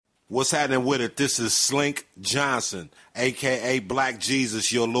What's happening with it? This is Slink Johnson, a.k.a. Black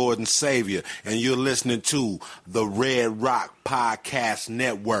Jesus, your Lord and Savior, and you're listening to the Red Rock Podcast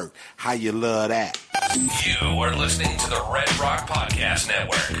Network. How you love that? You are listening to the Red Rock Podcast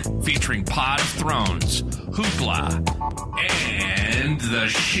Network, featuring Pod of Thrones, HoopLA, and the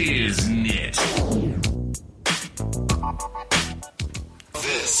Shiznit.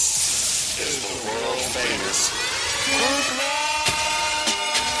 This is the world famous HoopLA.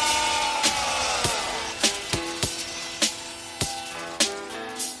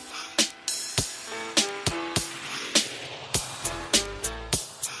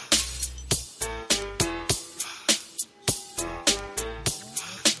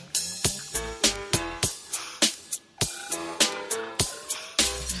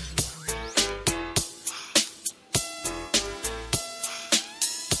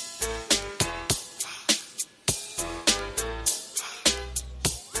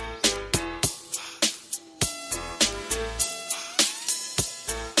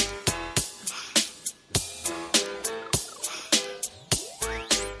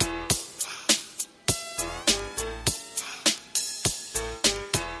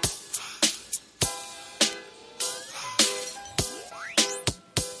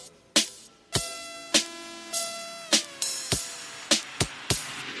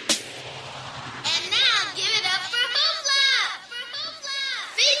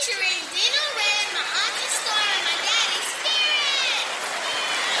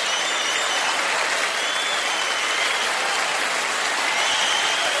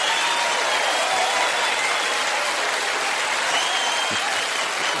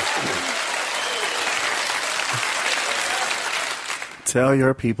 Tell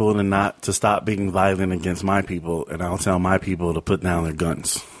your people to stop being violent against my people, and I'll tell my people to put down their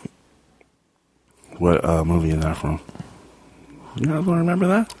guns. What movie is that from? You guys want to remember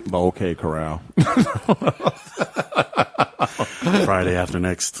that? Okay, Corral. Friday after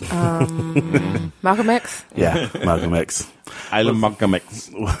next. Malcolm X? Yeah, Malcolm X. I love Malcolm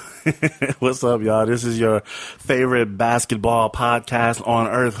X. What's up, y'all? This is your favorite basketball podcast on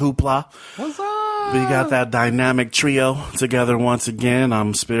earth, HoopLA. What's up? We got that dynamic trio together once again.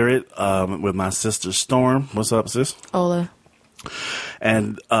 I'm Spirit with my sister Storm. What's up, sis? Ola.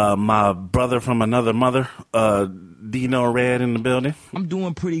 And my brother from another mother, Dino Red, in the building. I'm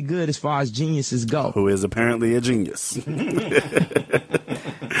doing pretty good as far as geniuses go. Who is apparently a genius.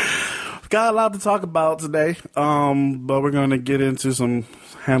 Got a lot to talk about today, but we're going to get into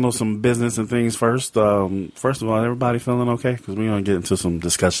handle some business and things first. First of all, everybody feeling okay? Because we're going to get into some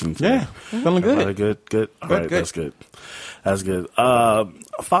discussion today. Yeah, feeling good. Good. All right, that's good. That's good.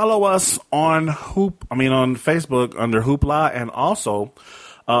 Follow us on on Facebook under HoopLA, and also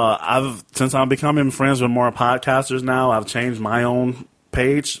since I'm becoming friends with more podcasters now, I've changed my own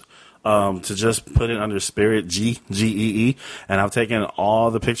page to just put it under Spirit G-E-E, and I've taken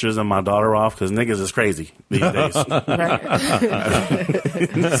all the pictures of my daughter off because niggas is crazy these days.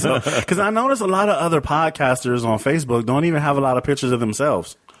 Because I notice a lot of other podcasters on Facebook don't even have a lot of pictures of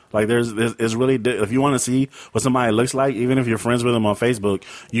themselves. Like it's really, if you want to see what somebody looks like, even if you're friends with them on Facebook,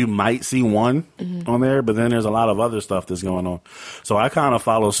 you might see one on there, but then there's a lot of other stuff that's going on. So I kind of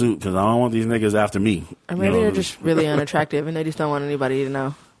follow suit because I don't want these niggas after me. Or maybe they're just really unattractive and they just don't want anybody to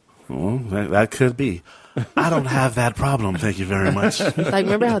know. Well, that could be. I don't have that problem, thank you very much. Like,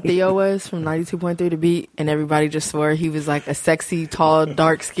 remember how Theo was from 92.3 The Beat, and everybody just swore he was like a sexy, tall,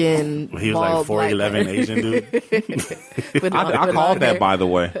 dark-skinned, he was like 4'11" Asian dude. I called that, by the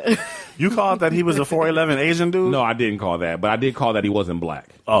way. You called that he was a 4'11" Asian dude? No, I didn't call that, but I did call that he wasn't black.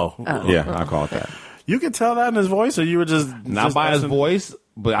 Oh. Yeah, I called that. You could tell that in his voice, or you were just... Not by his voice,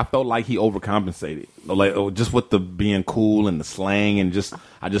 but I felt like he overcompensated. Like, just with the being cool and the slang, and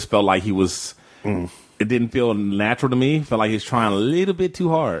I just felt like he was... It didn't feel natural to me. Felt like he was trying a little bit too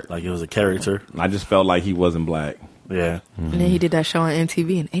hard. Like it was a character. I just felt like he wasn't black. Yeah. And then he did that show on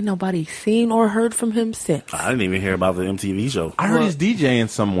MTV, and ain't nobody seen or heard from him since. I didn't even hear about the MTV show. I heard he's DJing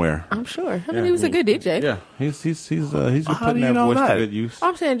somewhere. I'm sure. I mean, he was a good DJ. Yeah, he's been putting that voice to good use.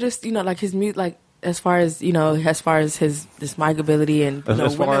 I'm saying just, like his music, like, as far as his mic ability and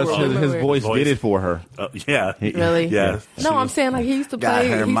as far as his voice did it for her. Yeah, really. Yeah. No, I'm saying like he used to play.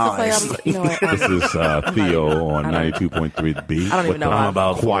 He used to play. This is Theo on 92.3 The Beat. I don't even know. I'm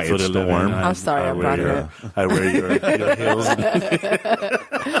about Quiet Storm. I'm sorry, I brought it up. I wear your heels.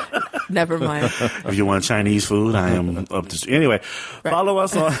 Never mind. If you want Chinese food, I am up to. Anyway, follow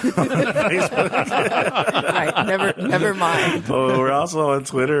us on Facebook. Right. Never mind. We're also on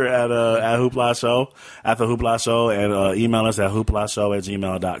Twitter at HoopLA Show, at the HoopLA Show, and email us at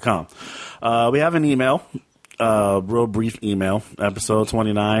hooplashow@gmail.com. We have an email. real brief email, episode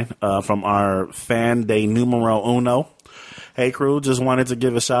 29, from our fan de numero uno. Hey, crew, just wanted to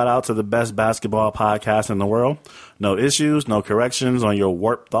give a shout out to the best basketball podcast in the world. No issues, no corrections on your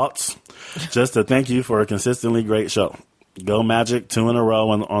warped thoughts. Just to thank you for a consistently great show. Go Magic, 2 in a row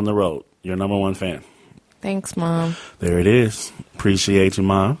on the road. Your number one fan. Thanks, Mom. There it is. Appreciate you,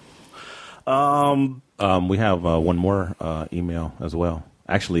 Mom. We have one more email as well.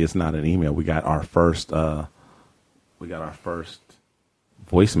 Actually, it's not an email. We got our first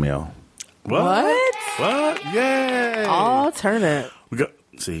voicemail. What? Yay! Alternate. We got,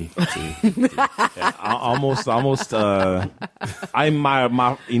 see. Almost. My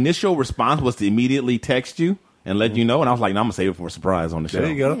initial response was to immediately text you and let you know, and I was like, "No, I'm gonna save it for a surprise on the show."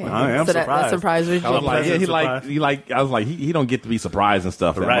 There you go. Yeah. I am so surprised. That surprise was I was you. like, yeah, Surprise. I was like, he don't get to be surprised and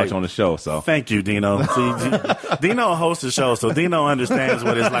stuff that Right. much on the show. So Thank you, Dino. See, Dino hosts the show, so Dino understands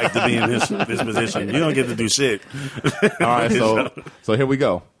what it's like to be in this position. You don't get to do shit. all right, so here we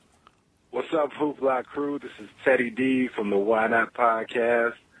go. What's up, HoopLA crew? This is Teddy D from the Why Not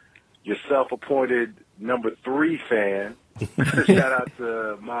Podcast, your self-appointed number 3 fan. Shout out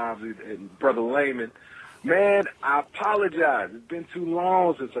to Moms and Brother Layman. Man, I apologize. It's been too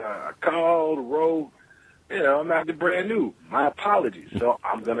long since I called, wrote. I'm acting brand new. My apologies. So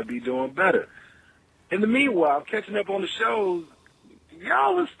I'm going to be doing better. In the meanwhile, catching up on the shows,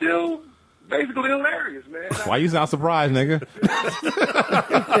 y'all are still basically hilarious, man. Why you sound surprised, nigga? Especially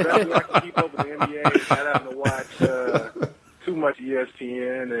I can keep up with the NBA. I haven't to watch too much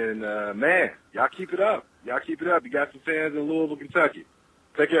ESPN. And, man, y'all keep it up. You got some fans in Louisville, Kentucky.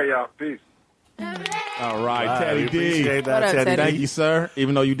 Take care, y'all. Peace. All right, Teddy we D. appreciate that, What up, Teddy D. Teddy? Thank you, sir.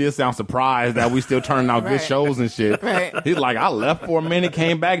 Even though you did sound surprised that we still turning out good Right. shows and shit. Right. He's like, I left for a minute,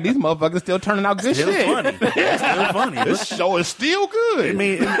 came back. These motherfuckers still turning out good Still shit. funny. It's still funny. This show is still good. I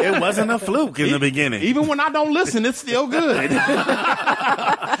mean, it wasn't a fluke in the beginning. Even when I don't listen, it's still good.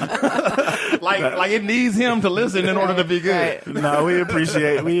 like it needs him to listen in order to be good. Right. No, we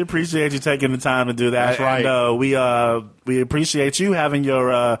appreciate you taking the time to do that. That's right. And, we appreciate you having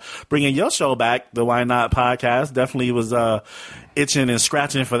your bringing your show back, the Why Not Podcast. Definitely was itching and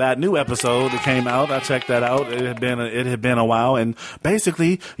scratching for that new episode that came out. I checked that out. It had been a while, and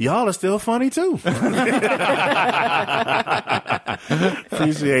basically, y'all are still funny too.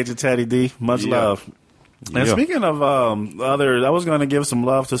 Appreciate you, Teddy D. Much love. And Yeah. speaking of I was going to give some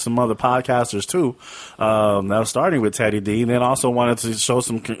love to some other podcasters too. I was starting with Teddy D, and then also wanted to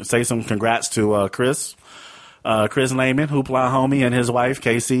say some congrats to Chris Lehman, HoopLA homie, and his wife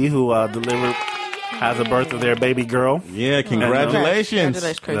KC, who has the birth of their baby girl. Yeah, congratulations.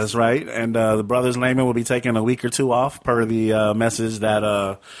 Congratulations, Chris. That's right. And the brothers Lehman will be taking a week or two off per the message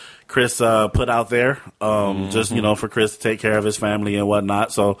that Chris put out there. Just for Chris to take care of his family and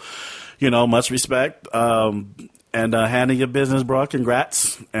whatnot. So. Much respect, and handle your business, bro.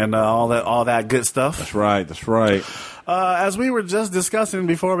 Congrats, and all that good stuff. That's right. As we were just discussing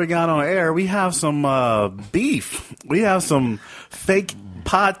before we got on air, we have some beef. We have some fake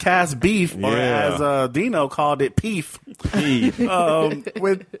podcast beef, or as Dino called it, peef.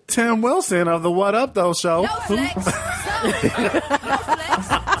 With Tim Wilson of the What Up Though show.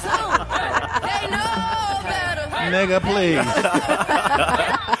 Nigga, please.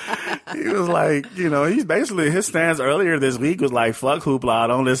 He was like, he's basically, his stance earlier this week was like, fuck HoopLA,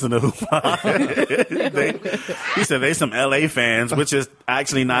 don't listen to HoopLA. He said they some LA fans, which is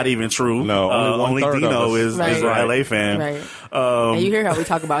actually not even true. No, only Dino is an LA fan. Right. And you hear how we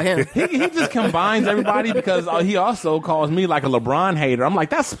talk about him. He just combines everybody because he also calls me like a LeBron hater. I'm like,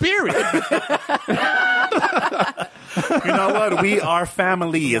 that's spirit. You know what? We are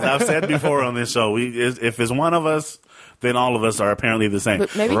family, as I've said before on this show. If it's one of us, then all of us are apparently the same.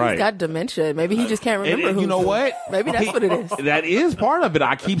 But maybe Right. he's got dementia. Maybe he just can't remember who. You know what? Maybe that's what it is. That is part of it.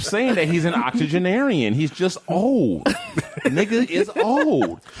 I keep saying that he's an octogenarian. He's just old. Nigga is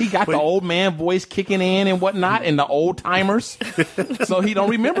old. He got the old man voice kicking in and whatnot, and the old timers. So he don't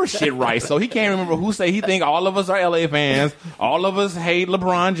remember shit right. So he can't remember who say he think all of us are LA fans. All of us hate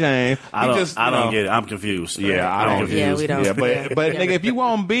LeBron James. I don't get it. I'm confused. Yeah, I don't. Yeah, we don't. Yeah, but nigga, if you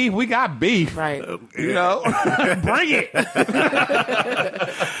want beef, we got beef. Right. You know, bring it.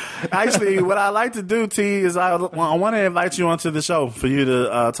 Actually, what I like to do, T, is I want to invite you onto the show for you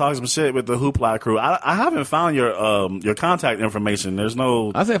to talk some shit with the HoopLA crew. I haven't found your contact information. There's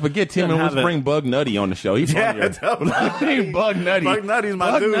no. I said, forget Tim and let's bring Bug Nutty on the show. He's funnier. Definitely. Bug Nutty. Buck Nutty's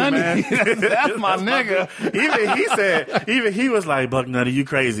my Bug dude, Nutty. man. That's my nigga. Even he was like, Buck Nutty, you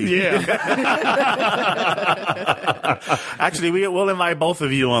crazy. Yeah. Actually, we'll invite both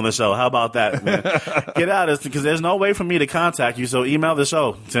of you on the show. How about that, man? Get out of this, because there's no way for me to contact you, so email the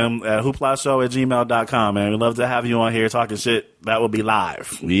show, Tim. them at hooplashow@gmail.com, man. We'd love to have you on here talking shit. That will be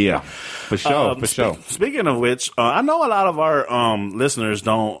live. Yeah, for sure, for sure. Speaking of which, I know a lot of our listeners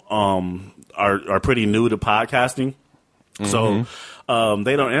don't are pretty new to podcasting, so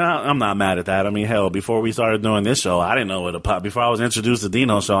they don't. And I'm not mad at that. I mean, hell, before we started doing this show, I didn't know what before I was introduced to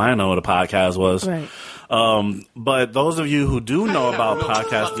Dino's show, I didn't know what a podcast was. Right. But those of you who do know about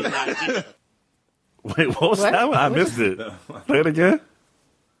podcasting, wait, what was that? I missed it. Say it again.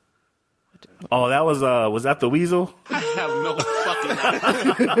 Oh, that was that the weasel? I have no fucking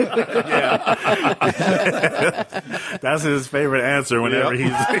Yeah. That's his favorite answer whenever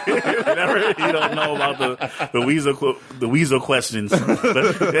whenever he don't know about the weasel questions.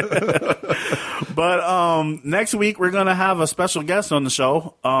 But next week we're gonna have a special guest on the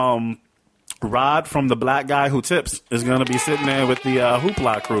show. Rod from the Black Guy Who Tips is going to be sitting there with the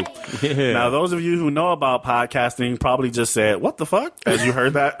HoopLA crew. Yeah. Now, those of you who know about podcasting probably just said, "What the fuck?" as you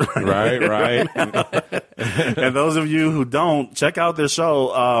heard that. Right. And those of you who don't, check out this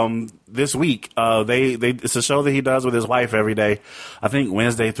show this week. It's a show that he does with his wife every day. I think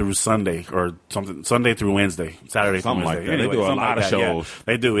Wednesday through Sunday or something. Sunday through Wednesday, Saturday something through Wednesday. Like that. Anyway, they do a lot of shows. Yeah,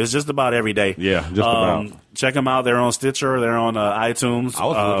 they do. It's just about every day. Yeah, just about. Check them out. They're on Stitcher. They're on iTunes. I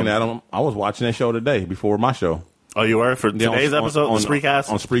was looking at them. I was watching that show today before my show. Oh, you were? For today's episode? On Spreecast?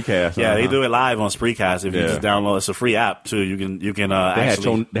 On Spreecast. Yeah, they do it live on Spreecast. If you just download, it's a free app, too. You can they had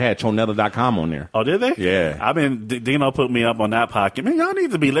Chonetta.com on there. Oh, did they? Yeah. Dino put me up on that podcast. Man, y'all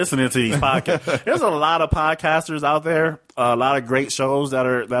need to be listening to these podcasts. There's a lot of podcasters out there. A lot of great shows that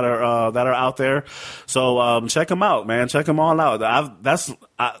are out there. So, check them out, man. Check them all out.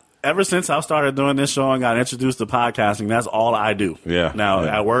 Ever since I started doing this show and got introduced to podcasting, that's all I do. Yeah. Now,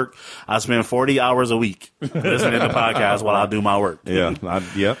 at work, I spend 40 hours a week listening to podcasts while I do my work. Yeah.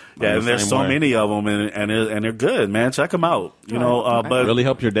 Yeah, and there's so many of them, and they're good, man. Check them out. But really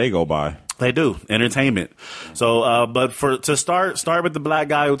help your day go by. They do entertainment. So, but to start with the Black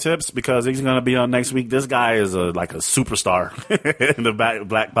Guy Who Tips, because he's going to be on next week. This guy is like a superstar in the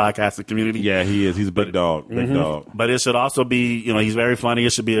black podcasting community. Yeah, he is. He's a big dog. Big dog. But it should also be, he's very funny.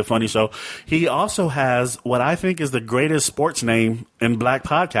 It should be a funny show. He also has what I think is the greatest sports name in black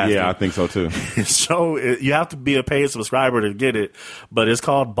podcasting. Yeah, I think so too. So you have to be a paid subscriber to get it, but it's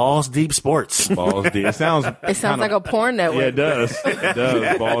called Balls Deep Sports. Balls Deep. It sounds like a porn network. Yeah, it does. It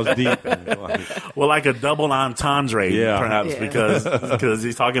does. Balls Deep. Well, like a double entendre, perhaps, because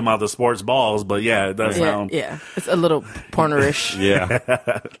he's talking about the sports balls. But yeah, it does sound. Yeah, it's a little pornerish. Yeah,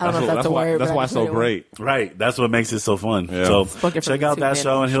 I don't know if that's a word. That's why it's so great. Right, that's what makes it so fun. Yeah. So check out that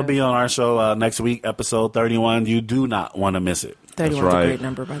show, and he'll be on our show next week, episode 31. You do not want to miss it. 31 is a great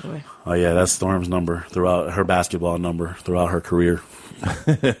number, by the way. Oh yeah, that's Storm's number throughout her basketball number throughout her career.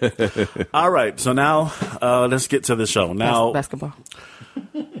 All right, so now let's get to the show. Now, basketball.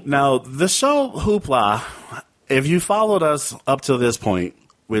 Now, the show HoopLA, if you followed us up to this point,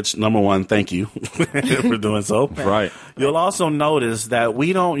 which, number one, thank you for doing so. Right. You'll also notice that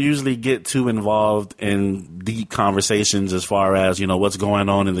we don't usually get too involved in deep conversations as far as, what's going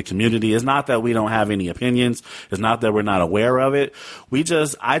on in the community. It's not that we don't have any opinions. It's not that we're not aware of it.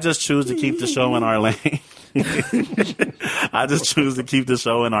 I just choose to keep the show in our lane. I just choose to keep the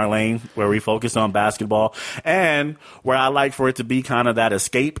show in our lane where we focus on basketball and where I like for it to be kind of that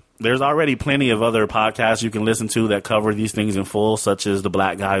escape. There's already plenty of other podcasts you can listen to that cover these things in full, such as The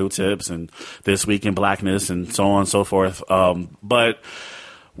Black Guy Who Tips and This Week in Blackness and so on and so forth. But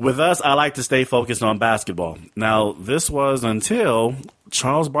with us, I like to stay focused on basketball. Now, this was until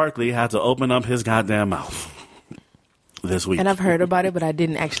Charles Barkley had to open up his goddamn mouth this week. And I've heard about it, but I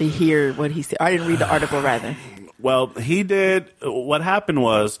didn't actually hear what he said. I didn't read the article, rather. Well, he did. What happened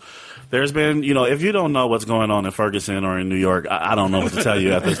was there's been, if you don't know what's going on in Ferguson or in New York, I don't know what to tell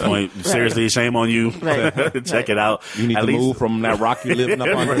you at this point. Right. Seriously, shame on you. Right. Check it out. You need to move from that rock you living up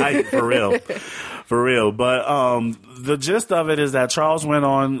on. Right, for real. For real. But the gist of it is that Charles went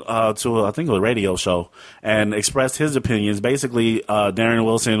on to, I think it was a radio show, and expressed his opinions. Basically, Darren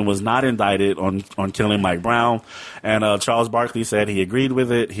Wilson was not indicted on killing Mike Brown, and Charles Barkley said he agreed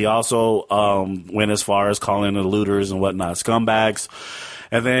with it. He also went as far as calling the looters and whatnot scumbags.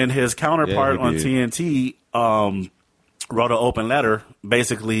 And then his counterpart on TNT wrote an open letter,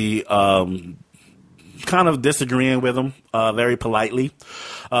 basically kind of disagreeing with him very politely.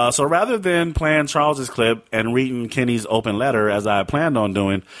 So rather than playing Charles's clip and reading Kenny's open letter, as I planned on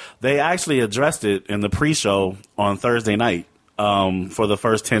doing, they actually addressed it in the pre-show on Thursday night for the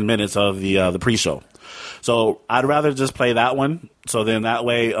first 10 minutes of the pre-show. So I'd rather just play that one. So then that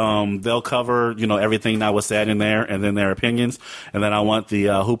way they'll cover, everything that was said in there and then their opinions. And then I want the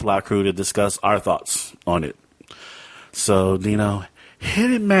HoopLA crew to discuss our thoughts on it. So, Dino,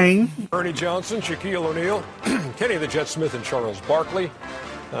 Hit it, man. Ernie Johnson, Shaquille O'Neal, Kenny the Jet Smith, and Charles Barkley.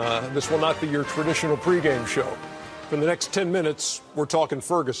 This will not be your traditional pregame show. For the next 10 minutes, we're talking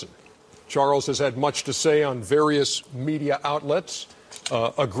Ferguson. Charles has had much to say on various media outlets,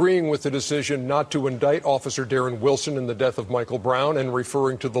 agreeing with the decision not to indict Officer Darren Wilson in the death of Michael Brown and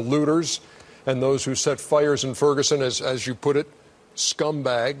referring to the looters and those who set fires in Ferguson as you put it,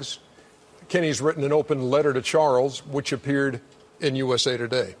 scumbags. Kenny's written an open letter to Charles, which appeared in USA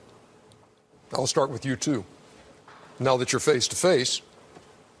Today. I'll start with you, too. Now that you're face-to-face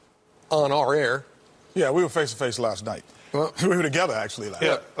on our air. Yeah, we were face-to-face last night. We were together, actually, last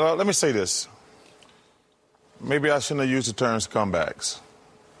night. Let me say this. Maybe I shouldn't have used the term scumbags,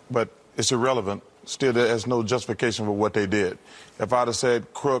 but it's irrelevant. Still, there's no justification for what they did. If I'd have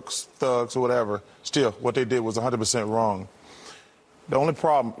said crooks, thugs, or whatever, still, what they did was 100% wrong. The only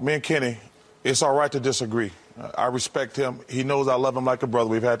problem, me and Kenny, it's all right to disagree. I respect him. He knows I love him like a brother.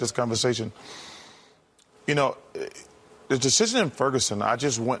 We've had this conversation. You know, the decision in Ferguson, I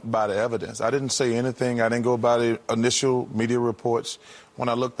just went by the evidence. I didn't say anything. I didn't go by the initial media reports. When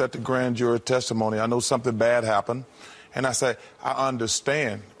I looked at the grand jury testimony, I know something bad happened. And I said, I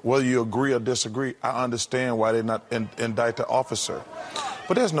understand. Whether you agree or disagree, I understand why they not indict the officer.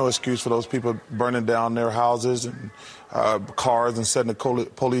 But there's no excuse for those people burning down their houses and cars and setting the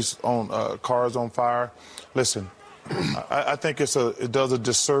police on cars on fire. Listen, I think it does a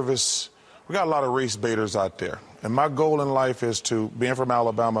disservice. We got a lot of race baiters out there. And my goal in life is to, being from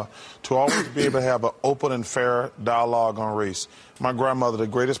Alabama, to always be able to have an open and fair dialogue on race. My grandmother, the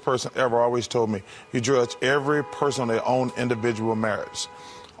greatest person ever, always told me, you judge every person on their own individual merits.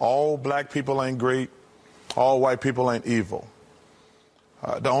 All black people ain't great. All white people ain't evil.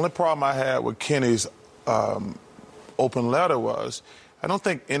 The only problem I had with Kenny's open letter was, I don't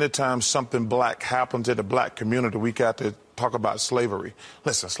think anytime something black happens in the black community, we got to talk about slavery.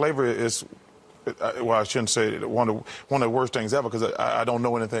 Listen, slavery is, well, I shouldn't say it, one of the worst things ever, because I don't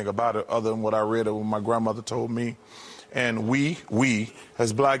know anything about it other than what I read or what my grandmother told me. And we,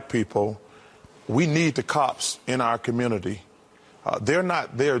 as black people, we need the cops in our community. They're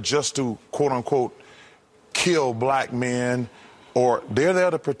not there just to, quote unquote, kill black men, or they're there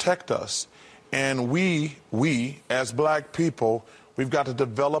to protect us. And we, as black people, we've got to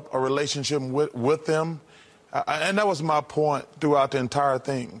develop a relationship with them. And that was my point throughout the entire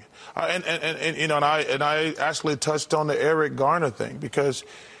thing. And I actually touched on the Eric Garner thing, because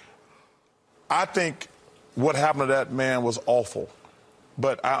I think what happened to that man was awful.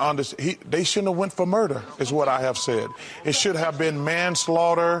 But I understand they shouldn't have went for murder, is what I have said. It should have been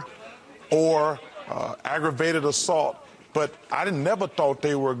manslaughter or aggravated assault. But I never thought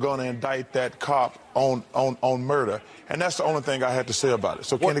they were going to indict that cop on murder. And that's the only thing I had to say about it.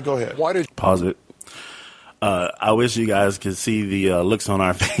 So, Kenny, go ahead. Pause it. I wish you guys could see the looks on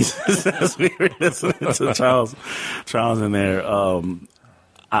our faces as we were listening to Charles in there.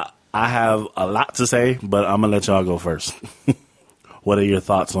 I have a lot to say, but I'm gonna let y'all go first. What are your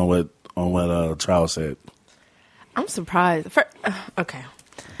thoughts on what Charles said? I'm surprised. Okay.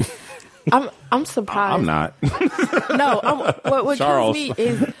 I'm surprised. I'm not. No, what Charles. kills me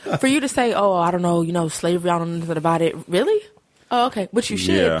is for you to say, "Oh, I don't know, slavery. I don't know nothing about it." Really? Oh, okay. But you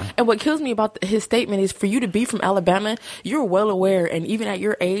should. Yeah. And what kills me about his statement is for you to be from Alabama, you're well aware, and even at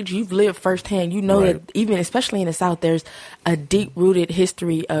your age, you've lived firsthand. You know that even, especially in the South, there's a deep-rooted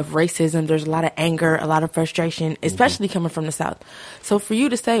history of racism. There's a lot of anger, a lot of frustration, especially coming from the South. So for you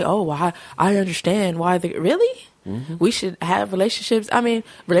to say, "Oh, well, I understand why," really? Mm-hmm. We should have relationships. I mean,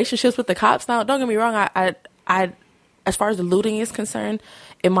 relationships with the cops. Now, don't get me wrong. I as far as the looting is concerned,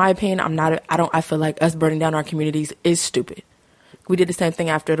 in my opinion, I feel like us burning down our communities is stupid. We did the same thing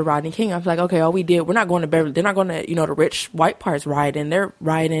after the Rodney King. I was like, okay, all we did, we're not going to Beverly. They're not going to, the rich white parts rioting. They're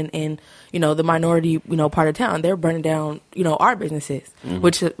rioting in, the minority, part of town. They're burning down, our businesses,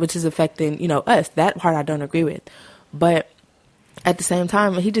 which is affecting, us. That part I don't agree with. But at the same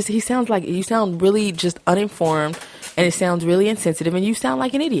time, he sounds like, you sound really just uninformed, and it sounds really insensitive, and you sound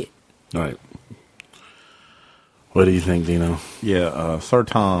like an idiot. All right. What do you think, Dino? Yeah, Sir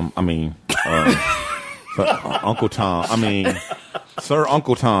Tom, Uncle Tom, Sir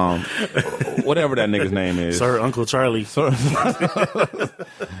Uncle Tom, whatever that nigga's name is. Sir Uncle Charlie. That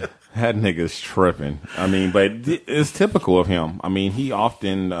nigga's tripping. But it's typical of him. He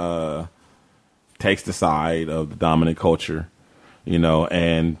often takes the side of the dominant culture,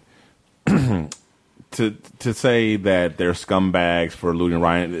 and to say that they're scumbags for looting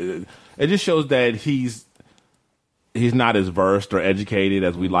Ryan, it just shows that he's not as versed or educated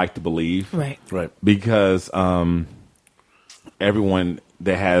as we like to believe. Right. Because everyone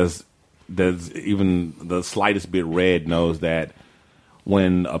that's even the slightest bit read knows that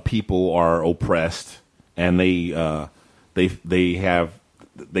when people are oppressed and they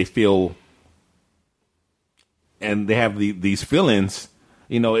feel and they have these feelings,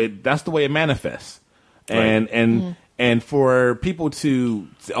 that's the way it manifests. And and for people to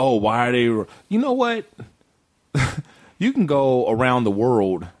say, oh, why are they? You know what? You can go around the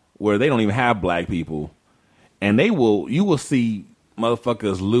world where they don't even have black people, and you will see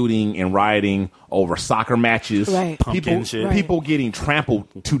motherfuckers looting and rioting over soccer matches. Right. People getting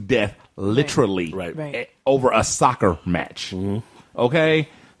trampled to death, literally, over a soccer match. Mm-hmm. Okay,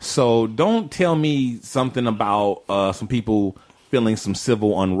 so don't tell me something about some people feeling some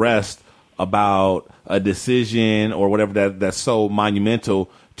civil unrest about a decision or whatever that's so monumental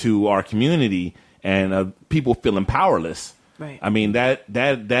to our community, and people feeling powerless. Right. I mean that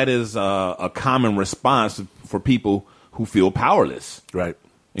is a common response for people who feel powerless. Right.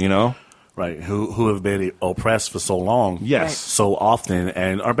 Right. Who have been oppressed for so long. Yes. So often,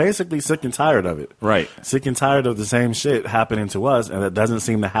 and are basically sick and tired of it. Right. Sick and tired of the same shit happening to us, and it doesn't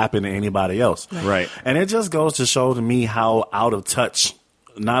seem to happen to anybody else. Right. And it just goes to show to me how out of touch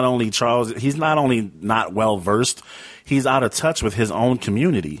not only Charles, he's not only not well versed, he's out of touch with his own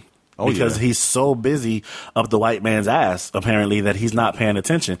community. Because he's so busy up the white man's ass, apparently, that he's not paying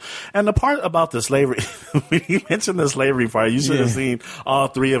attention. And the part about the slavery, when he mentioned the slavery part, you should have seen all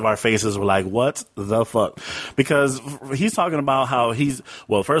three of our faces were like, what the fuck? Because he's talking about how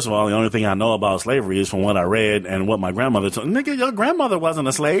first of all, the only thing I know about slavery is from what I read and what my grandmother told. Nigga, your grandmother wasn't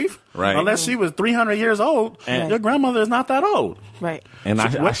a slave. Right. Unless she was 300 years old. And your grandmother is not that old. Right. And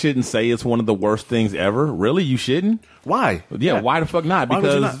I shouldn't say it's one of the worst things ever. Really? You shouldn't? Why? Yeah, why the fuck not?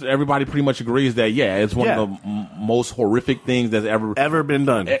 Because everybody pretty much agrees that, it's one of the most horrific things that's ever been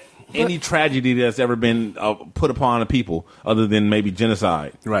done. Any tragedy that's ever been put upon a people other than maybe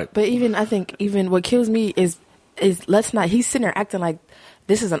genocide. Right. But I think what kills me is he's sitting there acting like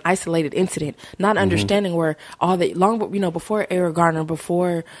this is an isolated incident, not understanding where all the before Eric Garner,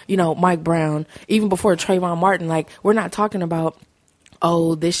 before, Mike Brown, even before Trayvon Martin, like, we're not talking about,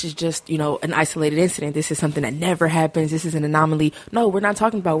 oh, this is just, an isolated incident. This is something that never happens. This is an anomaly. No, we're not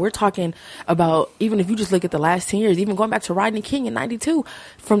talking about. We're talking about, even if you just look at the last 10 years, even going back to Rodney King in 92,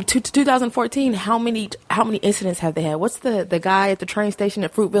 from to 2014, how many incidents have they had? What's the guy at the train station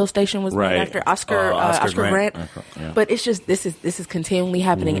at Fruitville Station was named after Oscar Grant? Yeah. But it's just, this is continually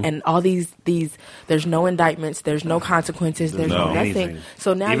happening. And all these, there's no indictments. There's no consequences. There's no nothing. Anything.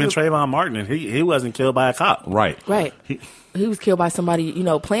 So now even Trayvon Martin, he wasn't killed by a cop. Right. Right. He was killed by somebody,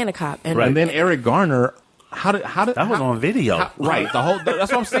 playing a cop. And, and then Eric Garner, how did that was on video? Right. That's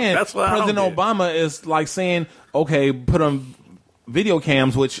what I'm saying. President Obama is like saying, okay, put on video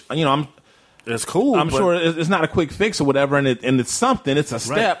cams, which it's cool. I'm sure it's not a quick fix or whatever, and it's something. It's a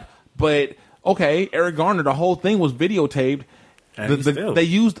step, but okay, Eric Garner, the whole thing was videotaped. They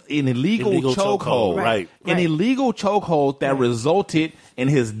used an illegal chokehold, right? An illegal chokehold that resulted in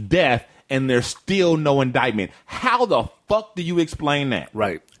his death. And there's still no indictment. How the fuck do you explain that?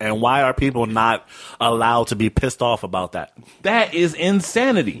 Right. And why are people not allowed to be pissed off about that? That is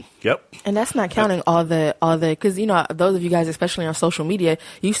insanity. Yep. And that's not counting all the, because, those of you guys, especially on social media,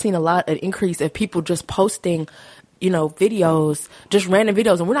 you've seen an increase of people just posting, videos, just random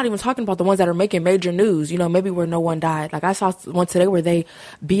videos. And we're not even talking about the ones that are making major news, maybe where no one died. Like I saw one today where they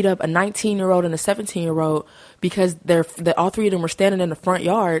beat up a 19-year-old and a 17-year-old because all three of them were standing in the front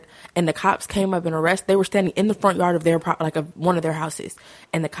yard and the cops came up and arrested. They were standing in the front yard of their, one of their houses.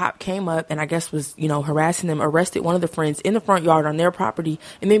 And the cop came up and I guess was, harassing them, arrested one of the friends in the front yard on their property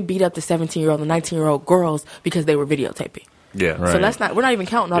and then beat up the 17-year-old and 19-year-old girls because they were videotaping. Yeah, right. So we're not even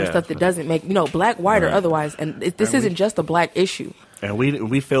counting all the stuff that doesn't make, black, white, or otherwise. And this isn't just a black issue. And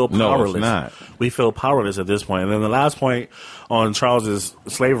we feel powerless. No, it's not. We feel powerless at this point. And then the last point on Charles's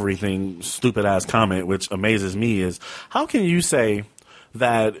slavery thing, stupid ass comment, which amazes me, is how can you say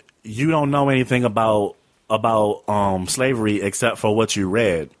that you don't know anything about slavery except for what you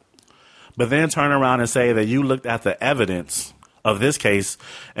read, but then turn around and say that you looked at the evidence of this case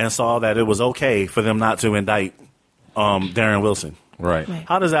and saw that it was okay for them not to indict Darren Wilson. Right.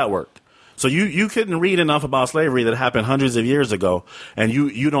 How does that work? So you couldn't read enough about slavery that happened hundreds of years ago, and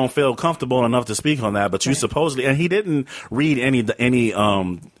you don't feel comfortable enough to speak on that, but you supposedly, and he didn't read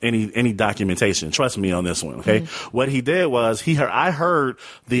any documentation. Trust me on this one, okay? Mm-hmm. What he did was I heard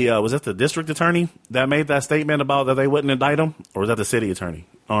was that the district attorney that made that statement about that they wouldn't indict him, or was that the city attorney?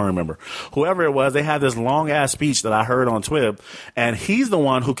 I don't remember. Whoever it was, they had this long ass speech that I heard on Twib, and he's the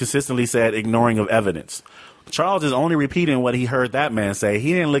one who consistently said ignoring of evidence. Charles is only repeating what he heard that man say.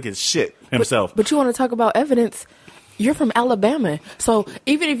 He didn't look at shit himself. But you want to talk about evidence? You're from Alabama. So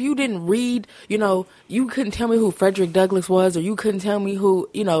even if you didn't read, you couldn't tell me who Frederick Douglass was, or you couldn't tell me who,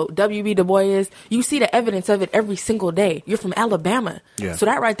 W.B. Du Bois is. You see the evidence of it every single day. You're from Alabama. Yeah. So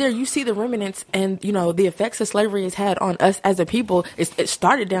that right there, you see the remnants and, the effects that slavery has had on us as a people. It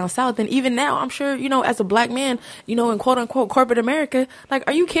started down south. And even now, I'm sure, as a black man, in quote unquote corporate America, like,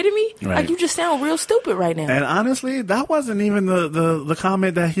 are you kidding me? Right. Like, you just sound real stupid right now. And honestly, that wasn't even the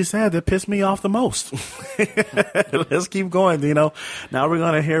comment that he said that pissed me off the most. Let's keep going, Now we're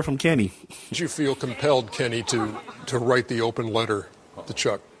going to hear from Kenny. Did you feel compelled, Kenny, to write the open letter to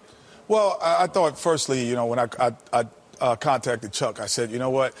Chuck? Well, I thought, firstly, when I contacted Chuck, I said, you know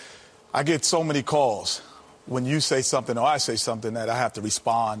what? I get so many calls when you say something or I say something that I have to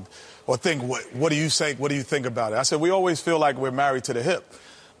respond or think, what do you say? What do you think about it? I said, we always feel like we're married to the hip.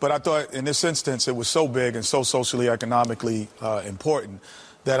 But I thought in this instance, it was so big and so socially, economically important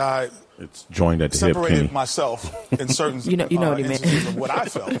that I separated myself in certain instances of what I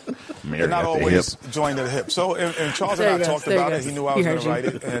felt, and not always joined at the hip. So, and Charles and I talked about it. He knew I was going to write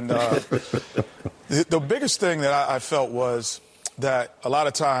it. And the biggest thing that I felt was that a lot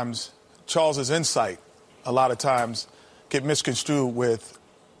of times Charles's insight, a lot of times get misconstrued with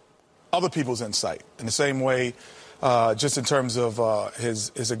other people's insight. In the same way, just in terms of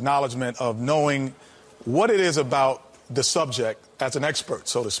his acknowledgement of knowing what it is about the subject as an expert,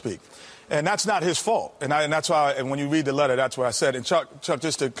 so to speak. And that's not his fault. And that's why, and when you read the letter, that's what I said. And Chuck,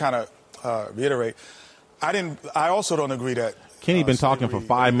 just to kind of reiterate, I also don't agree that Kenny been talking for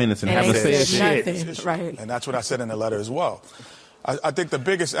 5 minutes and haven't said shit. Right. And that's what I said in the letter as well. I think the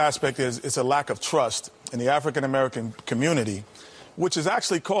biggest aspect is it's a lack of trust in the African-American community, which is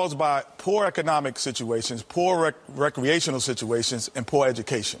actually caused by poor economic situations, poor recreational situations, and poor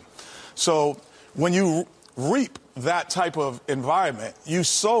education. So when you reap that type of environment, you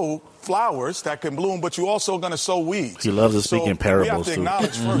sow flowers that can bloom, but you're also going to sow weeds. He loves to speak in parables, too. We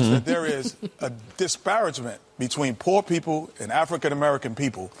have to acknowledge first that there is a disparagement between poor people and African-American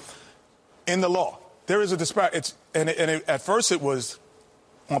people in the law. There is a disparity. At first it was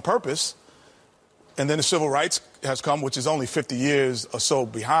on purpose, and then the civil rights has come, which is only 50 years or so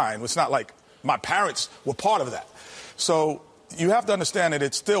behind. It's not like my parents were part of that. So you have to understand that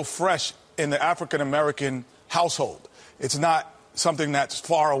it's still fresh in the African-American household. It's not something that's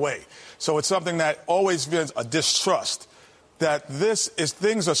far away. So it's something that always feels a distrust that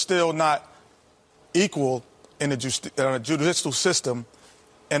things are still not equal in the judicial system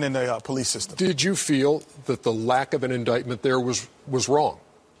and in the police system. Did you feel that the lack of an indictment there was wrong?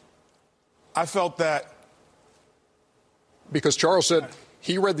 I felt that. Because Charles said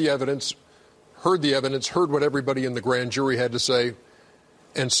he read the evidence, heard what everybody in the grand jury had to say,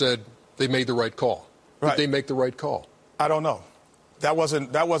 and said they made the right call. Right. Did they make the right call? I don't know. That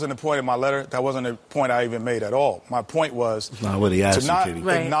wasn't the point of my letter. That wasn't the point I even made at all. My point was to not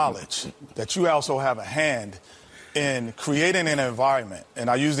acknowledge that you also have a hand in creating an environment. And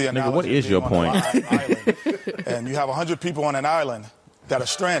I use the analogy. What is your point? Island, and you have 100 people on an island that are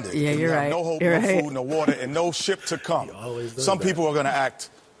stranded. Yeah, you're right. No hope, no food, no water, and no ship to come. Some people are going to act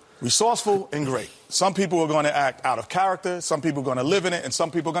resourceful and great. Some people are going to act out of character. Some people are going to live in it, and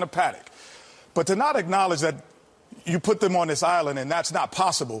some people are going to panic. But to not acknowledge that you put them on this island and that's not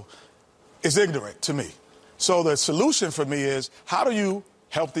possible is ignorant to me. So the solution for me is, how do you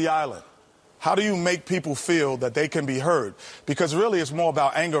help the island? How do you make people feel that they can be heard? Because really it's more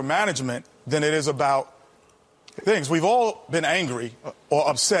about anger management than it is about things. We've all been angry or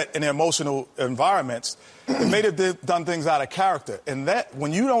upset in emotional environments and may have done things out of character. And that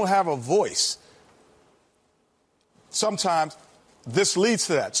when you don't have a voice, sometimes this leads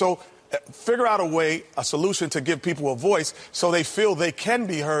to that. So figure out a solution to give people a voice so they feel they can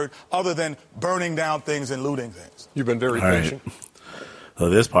be heard other than burning down things and looting things. You've been very patient. Right. So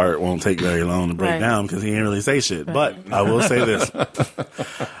this part won't take very long to break down because he didn't really say shit. But I will say this.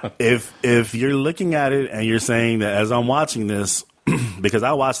 If you're looking at it and you're saying that as I'm watching this, because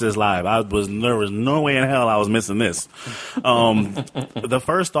I watched this live, there was no way in hell I was missing this. The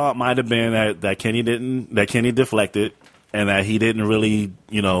first thought might have been that Kenny deflected. And that he didn't really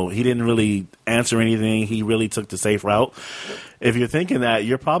answer anything. He really took the safe route. If you're thinking that,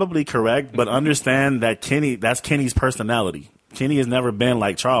 you're probably correct, but understand that that's Kenny's personality. Kenny has never been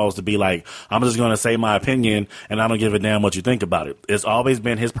like Charles to be like, I'm just going to say my opinion and I don't give a damn what you think about it. It's always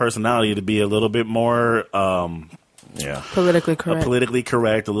been his personality to be a little bit more, politically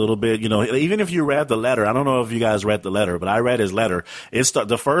correct, a little bit, even if you read the letter, I don't know if you guys read the letter, but I read his letter.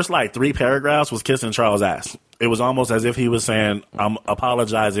 The first 3 paragraphs was kissing Charles' ass. it was almost as if he was saying, I'm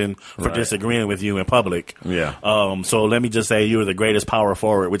apologizing for disagreeing with you in public. Yeah. So let me just say you were the greatest power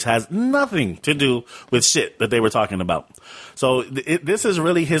forward, which has nothing to do with shit that they were talking about. So this is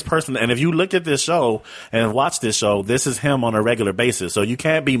really his person. And if you look at this show and watch this show, this is him on a regular basis. So you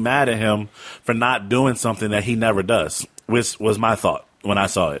can't be mad at him for not doing something that he never does, which was my thought when I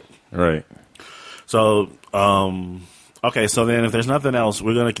saw it. Right. So, okay, so then if there's nothing else,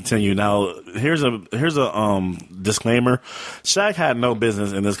 we're going to continue. Now, here's a disclaimer. Shaq had no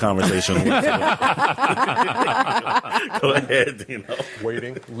business in this conversation. Go ahead, Dino.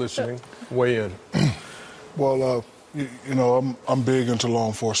 Waiting, listening, weigh in. Well, you know, I'm big into law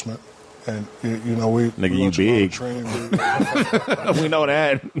enforcement. And, you know, we big. Training, we know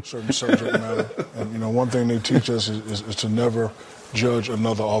that. Certain subject matter. And, you know, one thing they teach us is to never judge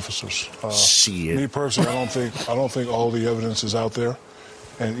another officers. Shit. Me personally, I don't think all the evidence is out there.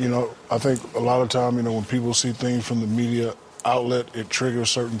 And, you know, I think a lot of time, you know, when people see things from the media outlet, it triggers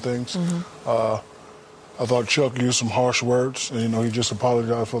certain things. I thought Chuck used some harsh words, and, you know, he just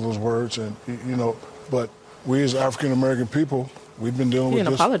apologized for those words. And, you know, but we as African-American people, we've been dealing with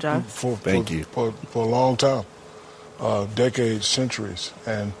this for a long time, decades, centuries.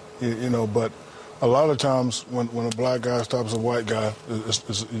 And, you know, but a lot of times when a black guy stops a white guy,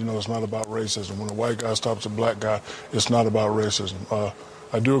 it's not about racism. When a white guy stops a black guy, it's not about racism.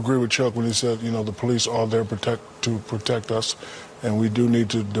 I do agree with Chuck when he said, you know, the police are there to protect us, and we do need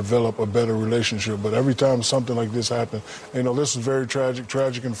to develop a better relationship. But every time something like this happens, you know, this is very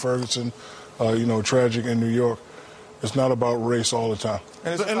tragic in Ferguson, you know, tragic in New York. It's not about race all the time.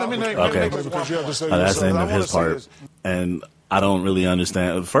 That's the end of his part. And I don't really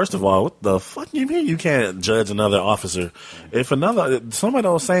understand. First of all, what the fuck you mean you can't judge another officer? If some of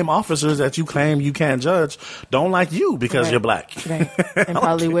those same officers that you claim you can't judge don't like you because you're black. Right. And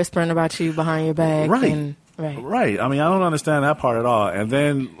probably whispering about you behind your back. Right. Right. I mean, I don't understand that part at all. And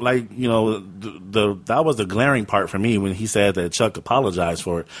then, like, you know, that was the glaring part for me when he said that Chuck apologized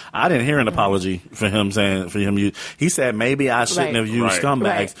for it. I didn't hear an apology for him he said maybe I shouldn't have used scumbags.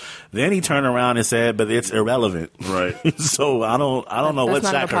 Right. Then he turned around and said, but it's irrelevant. Right. So I don't know what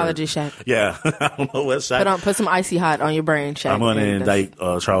Shaq. That's not an apology, Shaq. Yeah. I don't know what Shaq. Put some icy hot on your brain, Shaq. I'm going to indict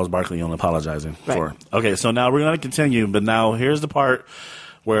Charles Barkley on apologizing for. Okay. So now we're going to continue, but now here's the part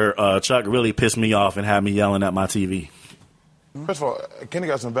where Chuck really pissed me off and had me yelling at my TV. First of all, Kenny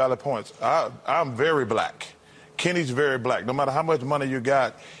got some valid points. I'm very black. Kenny's very black. No matter how much money you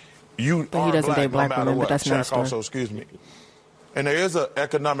got, you are black no matter what. Shaq also, excuse me. And there is an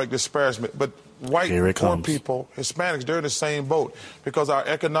economic disparagement. But white, poor people, Hispanics, they're in the same boat because our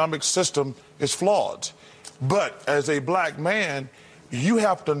economic system is flawed. But as a black man, you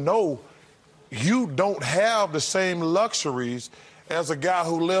have to know you don't have the same luxuries as a guy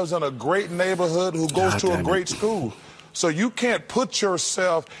who lives in a great neighborhood, who goes to a great school. So you can't put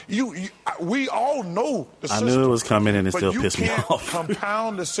yourself, we all know the system. I knew it was coming and it still pissed me off. But you can't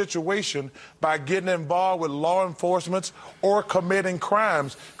compound the situation by getting involved with law enforcement or committing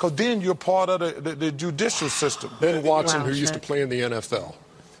crimes, because then you're part of the judicial system. Ben Watson, who used to play in the NFL,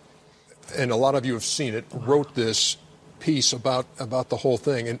 and a lot of you have seen it, wrote this piece about the whole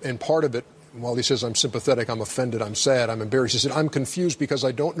thing. And part of it, while he says, I'm sympathetic, I'm offended, I'm sad, I'm embarrassed, he said, I'm confused because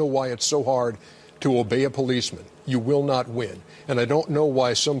I don't know why it's so hard to obey a policeman. You will not win. And I don't know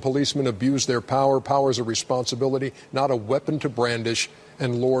why some policemen abuse their power. Power is a responsibility, not a weapon to brandish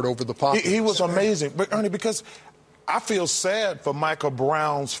and lord over the populace. He was amazing. But, Ernie, because I feel sad for Michael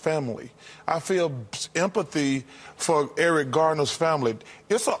Brown's family. I feel empathy for Eric Garner's family.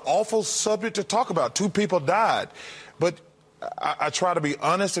 It's an awful subject to talk about. 2 people died. But I try to be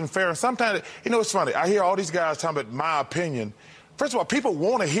honest and fair. And sometimes, you know, it's funny. I hear all these guys talking about my opinion. First of all, people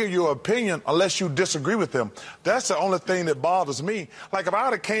want to hear your opinion unless you disagree with them. That's the only thing that bothers me. Like if I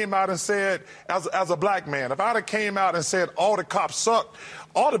would have came out and said, as a black man, if I would have came out and said all the cops suck,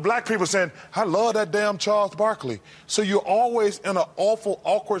 all the black people saying, I love that damn Charles Barkley. So you're always in an awful,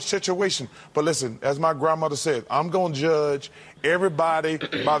 awkward situation. But listen, as my grandmother said, I'm going to judge everybody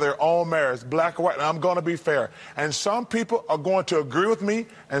by their own merits, black or white, and I'm going to be fair. And some people are going to agree with me,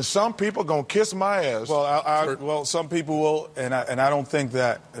 and some people are going to kiss my ass. Well, well, some people will, and I don't think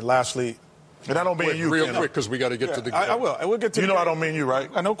that, lastly... And I don't mean you, real quick, because we got to get to the... I will. We'll get to you know I don't mean you, right?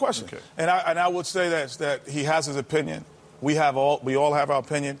 No question. Okay. And I would say that he has his opinion. We all have our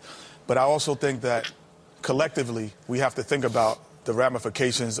opinion. But I also think that collectively we have to think about the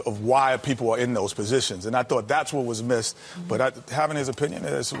ramifications of why people are in those positions. And I thought that's what was missed. But having his opinion,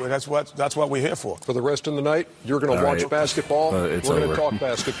 that's what we're here for. For the rest of the night, you're going to watch basketball. We're going to talk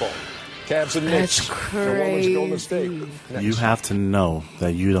basketball. Cavs and Knicks. That's crazy. You have to know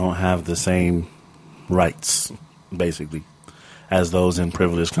that you don't have the same rights, basically, as those in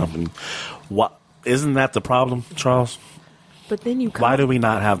privileged company. What isn't that the problem, Charles? But then why do we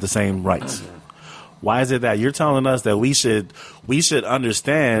not have the same rights? Why is it that you're telling us that we should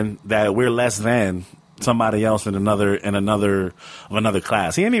understand that we're less than somebody else in another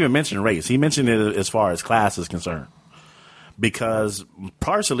class? He didn't even mention race. He mentioned it as far as class is concerned. Because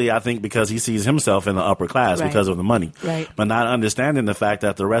partially, I think because he sees himself in the upper class because of the money, but not understanding the fact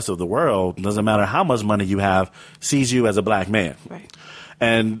that the rest of the world, doesn't matter how much money you have, sees you as a black man. Right.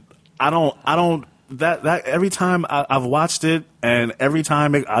 And I don't. That every time I've watched it, and every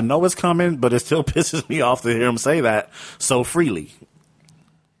time I know it's coming, but it still pisses me off to hear him say that so freely.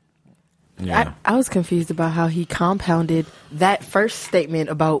 Yeah. I was confused about how he compounded that first statement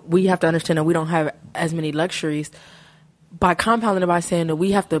about we have to understand that we don't have as many luxuries by compounding it by saying that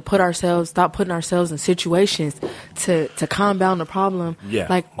we have to stop putting ourselves in situations to calm down the problem. Yeah.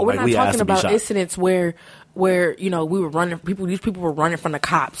 Like we're not talking about incidents where we were running, these people were running from the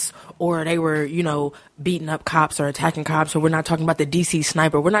cops, or they were, beating up cops or attacking cops, or we're not talking about the DC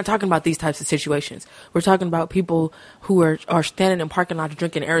sniper. We're not talking about these types of situations. We're talking about people who are standing in parking lots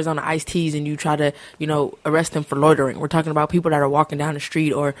drinking Arizona iced teas, and you try to, arrest them for loitering. We're talking about people that are walking down the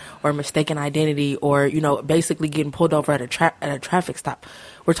street or mistaken identity, or, basically getting pulled over at a traffic stop.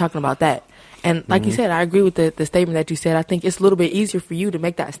 We're talking about that. And like you said, I agree with the statement that you said. I think it's a little bit easier for you to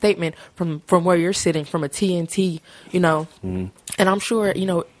make that statement from where you're sitting, from a TNT, And I'm sure,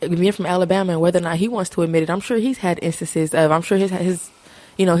 being from Alabama, and whether or not he wants to admit it, I'm sure he's had instances of, I'm sure his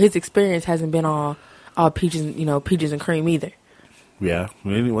experience hasn't been all peaches and cream either. Yeah.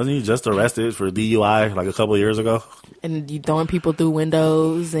 Wasn't he just arrested for DUI like a couple of years ago? And you throwing people through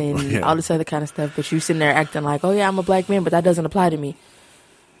windows and all this other kind of stuff, but you sitting there acting like, oh yeah, I'm a black man, but that doesn't apply to me.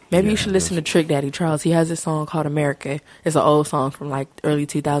 Maybe you should listen to Trick Daddy Charles. He has this song called America. It's an old song from like early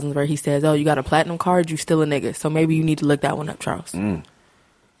 2000s where he says, oh, you got a platinum card, you still a nigga. So maybe you need to look that one up, Charles.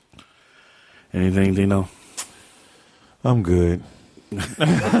 Anything, Dino? I'm good.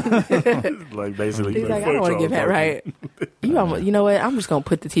 Like basically. He's like, I don't want to get that right. You know what? I'm just going to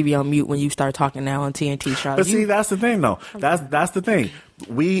put the TV on mute when you start talking now on TNT, Charles. But see, that's the thing though. That's the thing.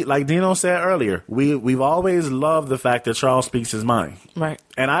 We, like Dino said earlier, we've always loved the fact that Charles speaks his mind. Right.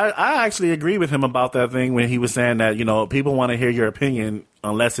 And I actually agree with him about that thing when he was saying that, people want to hear your opinion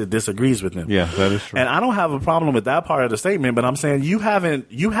unless it disagrees with them. Yeah, that is true. And I don't have a problem with that part of the statement, but I'm saying you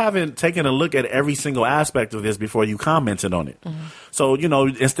haven't taken a look at every single aspect of this before you commented on it. Mm-hmm. So,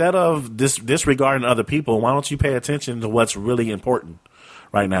 instead of disregarding other people, why don't you pay attention to what's really important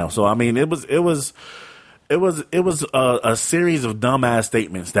right now? So, I mean, it was a series of dumbass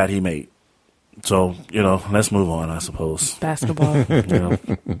statements that he made. So, let's move on, I suppose. Basketball.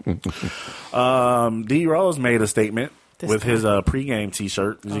 D Rose made a statement with his pregame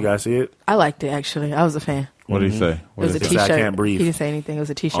T-shirt. Did you guys see it? I liked it, actually. I was a fan. What did he say? It was a T-shirt. I can't breathe. He didn't say anything. It was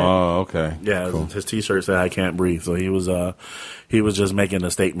a T-shirt. Oh, okay. Yeah, cool. His T-shirt said I can't breathe. So he was just making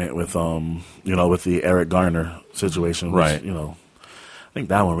a statement with with the Eric Garner situation, which, right? I think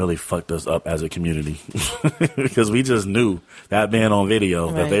that one really fucked us up as a community because we just knew that being on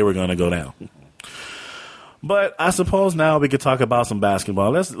video that they were going to go down. But I suppose now we could talk about some basketball.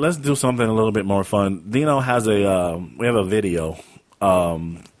 Let's do something a little bit more fun. Dino has we have a video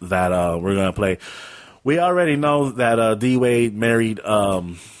that we're going to play. We already know that D Wade married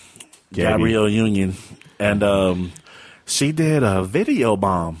Gabrielle Union, and she did a video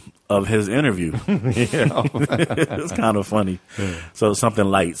bomb of his interview. It's kind of funny. Yeah. So something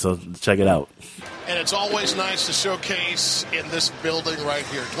light. So check it out. And it's always nice to showcase in this building right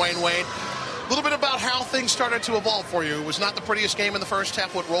here. Dwayne Wade, a little bit about how things started to evolve for you. It was not the prettiest game in the first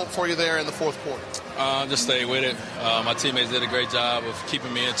half. What rolled for you there in the fourth quarter? Just stayed with it. My teammates did a great job of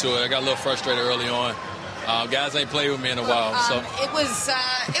keeping me into it. I got a little frustrated early on. Guys ain't played with me in a while. So it was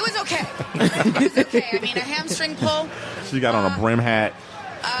okay. It was okay. I mean, a hamstring pull. She got on a brim hat.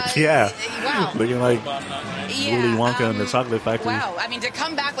 Wow. Looking like Willy Wonka in the Chocolate Factory. Wow. I mean, to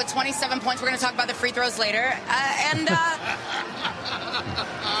come back with 27 points, we're going to talk about the free throws later.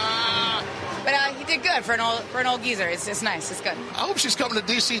 But he did good for an old geezer. It's nice. It's good. I hope she's coming to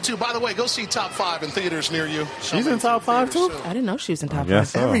D.C. too. By the way, go see Top 5 in theaters near you. She's in Top 5 too? I didn't know she was in Top 5.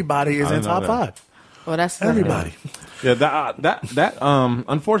 Yes, everybody is in Top 5. Well, that's everybody. Yeah, that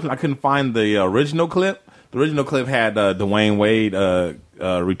unfortunately I couldn't find the original clip. The original clip had Dwayne Wade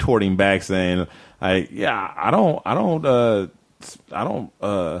retorting back saying, "I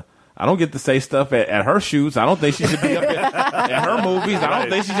I don't get to say stuff at her shoots. I don't think she should be up at her movies. I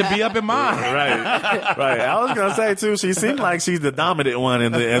don't think she should be up in mine. Right. I was gonna say too. She seems like she's the dominant one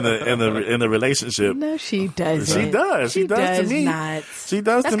in the relationship. No, she doesn't. She does. She does to me. Not. She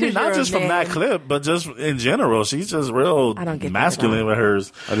does to me. Not just from that clip, but just in general. She's just real masculine with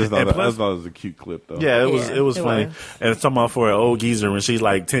hers. I just thought it was a cute clip though. Yeah, it was funny. And it's talking about for an old geezer when she's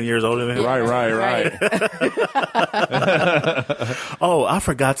like 10 years older than him. Right. Oh, I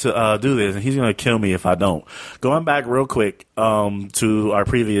forgot to do this, and he's going to kill me if I don't. Going back real quick to our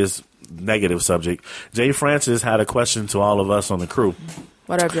previous negative subject, Jay Francis had a question to all of us on the crew.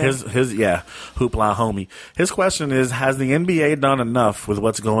 What up, Jay? His HoopLA homie. His question is, has the NBA done enough with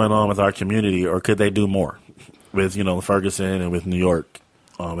what's going on with our community, or could they do more with, Ferguson and with New York,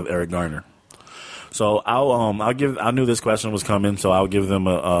 with Eric Garner? So I knew this question was coming, so I'll give them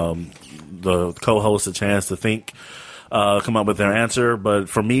the co-host a chance to think, come up with their answer. But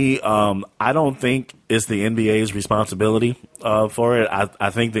for me, I don't think it's the NBA's responsibility for it. I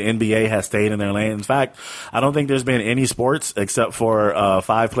think the NBA has stayed in their lane. In fact, I don't think there's been any sports except for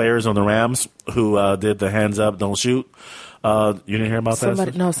 5 players on the Rams who did the hands up, don't shoot. You didn't hear about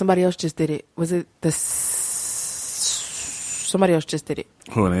that? No, somebody else just did it. Was it somebody else just did it?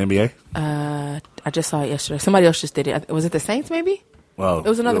 Who in the NBA? I just saw it yesterday. Somebody else just did it. Was it the Saints? Maybe. Well, it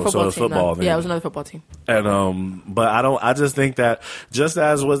was another football team. Football, yeah, it was another football team. And but I just think that just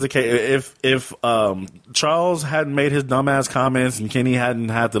as was the case, if Charles hadn't made his dumbass comments and Kenny hadn't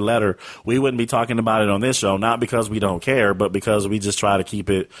had the letter, we wouldn't be talking about it on this show. Not because we don't care, but because we just try to keep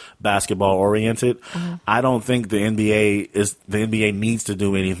it basketball oriented. Mm-hmm. I don't think the NBA needs to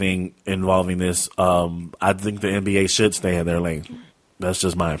do anything involving this. I think the NBA should stay in their lane. That's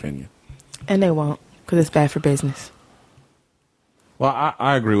just my opinion. And they won't, because it's bad for business. Well,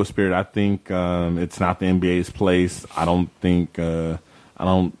 I agree with Spirit. I think it's not the NBA's place. I don't think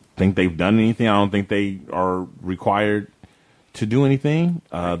they've done anything. I don't think they are required to do anything.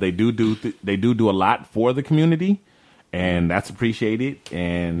 They do a lot for the community, and that's appreciated.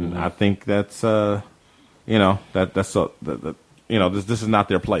 And I think that's this is not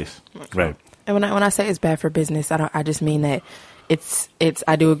their place. Right. And when I say it's bad for business, I just mean that.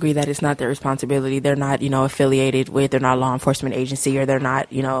 I do agree that it's not their responsibility. They're not, affiliated with, they're not a law enforcement agency, or they're not,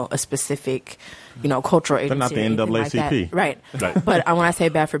 a specific, cultural agency. They're not the NAACP. Like right. But when I say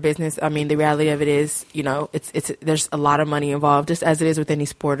bad for business, I mean, the reality of it is, there's a lot of money involved, just as it is with any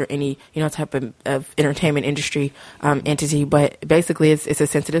sport or any, type of entertainment industry entity. But basically it's a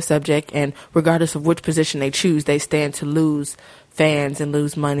sensitive subject, and regardless of which position they choose, they stand to lose fans and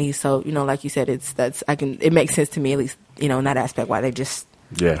lose money. So, like you said, it makes sense to me, at least, in that aspect, why they just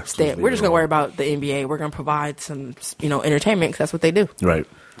stay. We're just going to worry about the NBA. We're going to provide some, entertainment, because that's what they do. Right.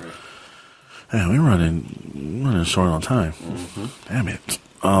 Man, we're running short on time. Mm-hmm. Damn it.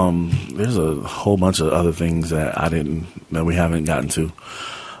 There's a whole bunch of other things that we haven't gotten to.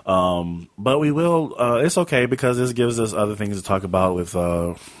 But we will, it's okay, because this gives us other things to talk about with,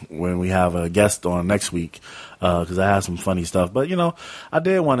 when we have a guest on next week, because I have some funny stuff. But, I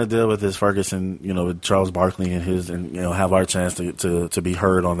did want to deal with this Ferguson, with Charles Barkley and have our chance to be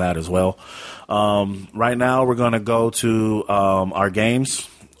heard on that as well. Right now we're going to go to, our games,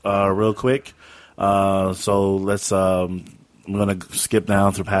 real quick. So let's, I'm going to skip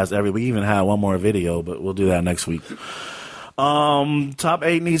down through past we even had one more video, but we'll do that next week. Top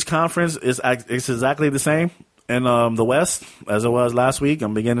 8 in each conference it's exactly the same in the West as it was last week.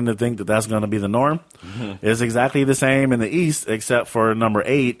 I'm beginning to think that that's going to be the norm. Mm-hmm. It's exactly the same in the East, except for number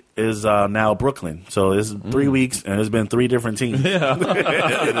 8 is now Brooklyn. So it's 3 weeks, and it's been 3 different teams. Yeah.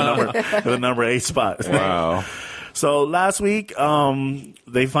 the number 8 spot. Wow. So last week,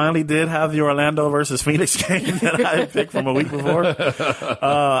 they finally did have the Orlando versus Phoenix game that I had picked from a week before.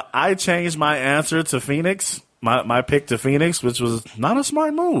 I changed my answer to Phoenix. My pick to Phoenix, which was not a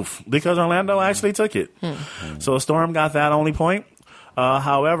smart move, because Orlando actually took it. So Storm got that only point.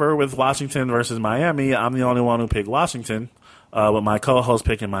 However, with Washington versus Miami, I'm the only one who picked Washington, with my co-host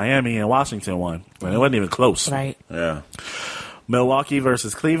picking Miami, and Washington won. And it wasn't even close. Right. Yeah. Milwaukee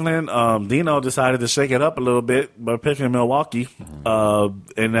versus Cleveland. Dino decided to shake it up a little bit by picking Milwaukee,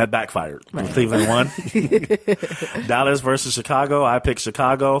 and that backfired. Right. Cleveland won. Dallas versus Chicago. I picked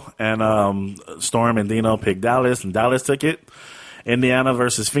Chicago, and Storm and Dino picked Dallas, and Dallas took it. Indiana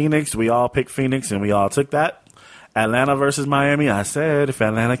versus Phoenix. We all picked Phoenix, and we all took that. Atlanta versus Miami. I said if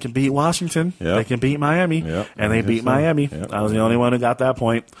Atlanta can beat Washington, they can beat Miami, and they beat Miami. I was the only one who got that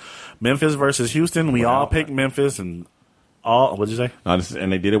point. Memphis versus Houston. We all picked Memphis, and what'd you say?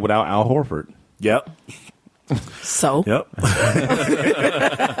 And they did it without Al Horford. Yep. So? Yep.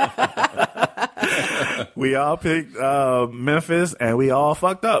 We all picked Memphis, and we all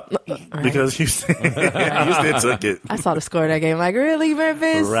fucked up because Houston took it. I saw the score of that game. Like, really,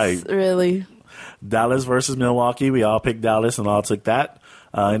 Memphis? Right. Really? Dallas versus Milwaukee. We all picked Dallas and all took that.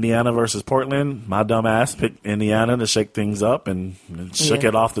 Indiana versus Portland. My dumb ass picked Indiana to shake things up and shook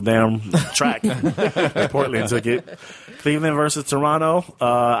it off the damn track. Portland took it. Cleveland versus Toronto.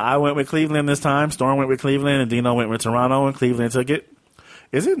 I went with Cleveland this time. Storm went with Cleveland, and Dino went with Toronto, and Cleveland took it.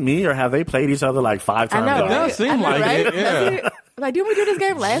 Is it me, or have they played each other like 5 times? I know, It does seem like it. Yeah. Like, didn't we do this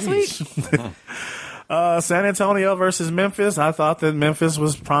game last week? San Antonio versus Memphis. I thought that Memphis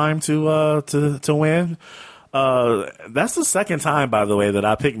was primed to win. That's the second time, by the way, that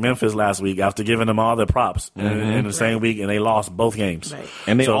I picked Memphis last week after giving them all the props in the same week, and they lost both games. Right.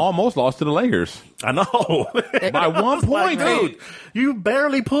 And they almost lost to the Lakers. I know. By 1 point, dude. You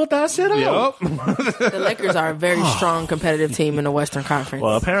barely pulled that shit out. The Lakers are a very strong competitive team in the Western Conference.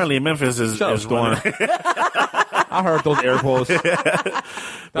 Well, apparently Memphis is going. I heard those air quotes.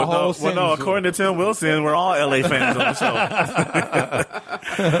 According to Tim Wilson, we're all LA fans on the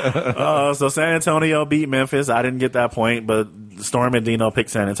show. So San Antonio beat Memphis. I didn't get that point, but Storm and Dino picked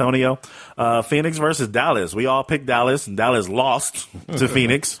San Antonio. Phoenix versus Dallas. We all picked Dallas, and Dallas lost to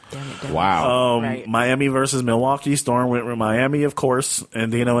Phoenix. Wow. Miami versus Milwaukee. Storm went with Miami, of course, and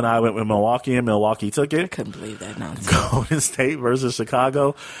Dino and I went with Milwaukee, and Milwaukee took it. I couldn't believe that nonsense. Golden State versus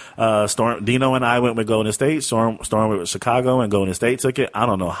Chicago. Dino and I went with Golden State. Storm went with Chicago, and Golden State took it. I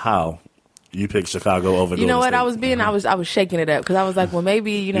don't know how you picked Chicago over Golden State. You know what? I was shaking it up because I was like, well,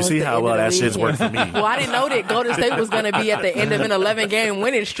 maybe, you see how well that shit's worked for me. Well, I didn't know that Golden State was going to be at the end of an 11-game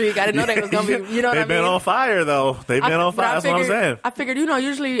winning streak. I didn't know they was going to be, you know what I mean? They've been on fire, though. They've been on fire. That's what I'm saying. I figured,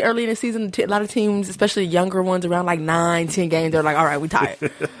 usually early in the season, a lot of teams, especially younger ones around like 9-10 games, they're like, all right, we tired.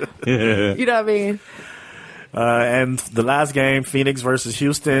 Yeah. You know what I mean? And the last game, Phoenix versus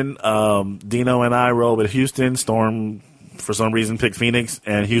Houston. Dino and I rolled with Houston. Storm, for some reason, picked Phoenix,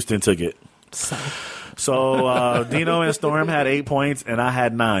 and Houston took it. So Dino and Storm had 8 points, and I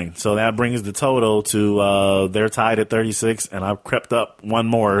had 9. So that brings the total to they're tied at 36, and I've crept up one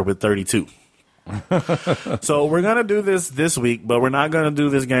more with 32. So we're going to do this week, but we're not going to do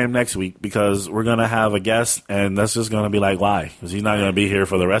this game next week because we're going to have a guest, and that's just going to be like, why? Because he's not going to be here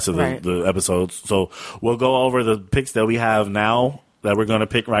for the rest of the episodes. So we'll go over the picks that we have now that we're going to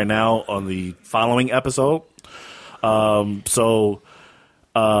pick right now on the following episode.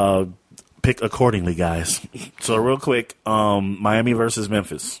 Pick accordingly, guys. So real quick, Miami versus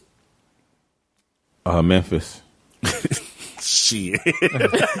Memphis. Memphis. Shit.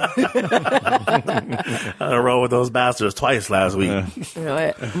 I rolled with those bastards twice last week. You know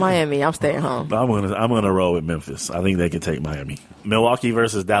what? Miami, I'm staying home. I'm gonna roll with Memphis. I think they can take Miami. Milwaukee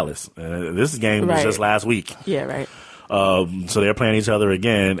versus Dallas. This game was just last week. Yeah, right. So they're playing each other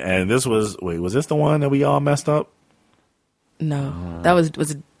again, and was this the one that we all messed up? No, that was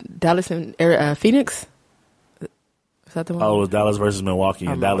it Dallas and Phoenix? Is that the one? Oh, it was Dallas versus Milwaukee.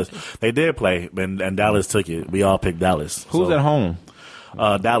 And Dallas, they did play, and Dallas took it. We all picked Dallas. Who's at home?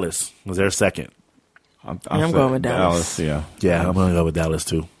 Dallas was their second. I'm going with Dallas. Yeah, I'm going to go with Dallas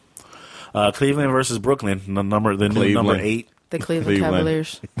too. Cleveland versus Brooklyn, new number 8. The Cleveland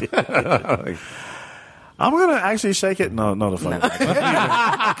Cavaliers. I'm going to actually shake it. No, the fuck. I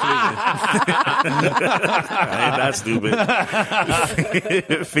ain't that stupid.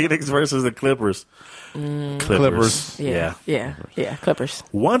 Phoenix versus the Clippers. Clippers. Yeah, Clippers.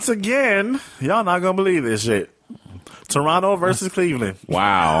 Once again, y'all not going to believe this shit. Toronto versus Cleveland.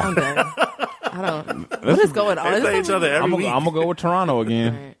 Wow. What is going on? They play each other every week. I'm going to go with Toronto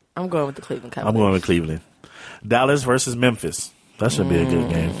again. Right. I'm going with the Cleveland Cavaliers. I'm going with Cleveland. Dallas versus Memphis. That should be a good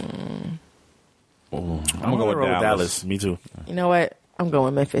game. I'm going to go with Dallas. Me too. You know what? I'm going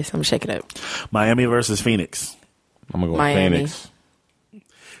with Memphis. I'm going to shake it up. Miami versus Phoenix. I'm going to go with Phoenix.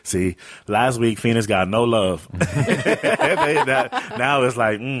 See, last week Phoenix got no love. Now it's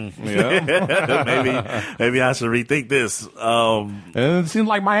like, maybe I should rethink this. And it seems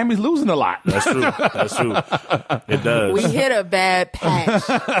like Miami's losing a lot. That's true. It does. We hit a bad patch.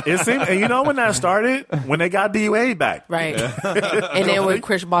 It seemed, and you know when that started? When they got D-Wade back. Right. And then when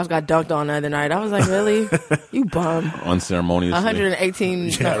Chris Bosh got dunked on the other night, I was like, really? You bum. Unceremoniously. 118.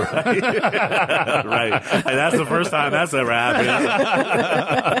 Yeah, right. Right. And that's the first time that's ever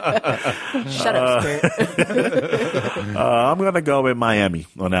happened. Shut up, Spirit. I'm going to go with Miami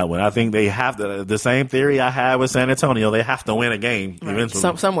on that one. I think they have the same theory I had with San Antonio. They have to win a game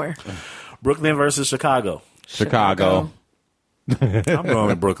eventually. Somewhere. Brooklyn versus Chicago. Chicago. I'm going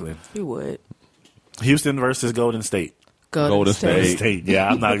with Brooklyn. You would. Houston versus Golden State. Golden State. Yeah,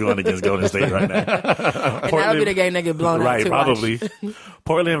 I'm not going against Golden State right now. And that'll be the game that get blown out too. Right, probably.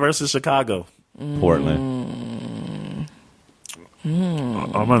 Portland versus Chicago. Portland.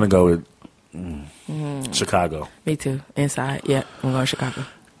 I'm going to go with Chicago. Me too. Inside. Yeah, I'm going Chicago.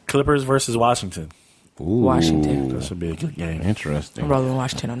 Clippers versus Washington. Ooh, Washington. That should be a good game. Interesting. I'm rolling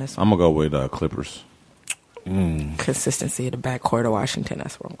Washington on this one. I'm going to go with Clippers. Consistency of the backcourt of Washington.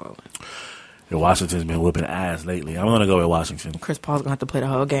 That's where I'm going with. Yeah, Washington's been whooping ass lately. I'm going to go with Washington. Chris Paul's going to have to play the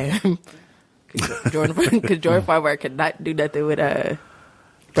whole game. Because Jordan Farmer could not do nothing with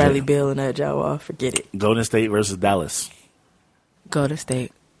Bradley Beal and Joe Wall. Forget it. Golden State versus Dallas. Golden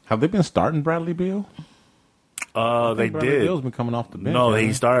State. Have they been starting Bradley Beal? They Bradley did. Beal's been coming off the bench. No,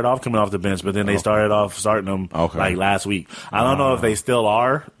 he started off coming off the bench, but then they started off starting him like last week. I don't know if they still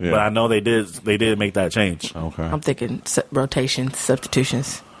are, but I know they did. They did make that change. Okay. I'm thinking rotation,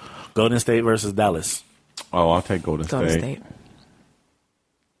 substitutions. Golden State versus Dallas. Oh, I'll take Golden State.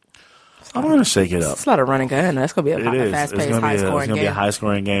 I'm going to shake it up. It's a lot of running gun. That's going to be a fast-paced, high-scoring game. It's going to be a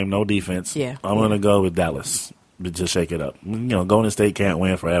high-scoring game, no defense. Yeah. I'm going to go with Dallas. Just shake it up. Golden State can't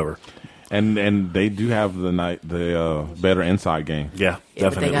win forever. And they do have the better inside game. Yeah,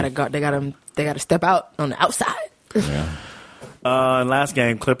 definitely. But they got to step out on the outside. Yeah. And last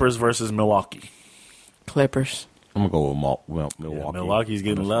game, Clippers versus Milwaukee. Clippers. I'm gonna go with Milwaukee. Yeah, Milwaukee's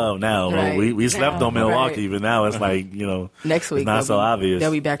getting love now. Right. We slept on Milwaukee, but now it's like next week it's not so obvious.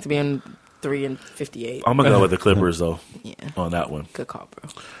 They'll be back to being 3-58. I'm gonna go with the Clippers though. Yeah, on that one. Good call, bro.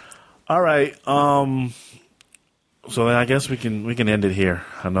 All right. So then I guess we can end it here.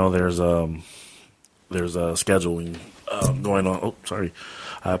 I know there's scheduling going on. Oh, sorry.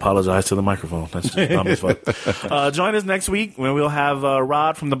 I apologize to the microphone. That's just dumb as fuck. Join us next week when we'll have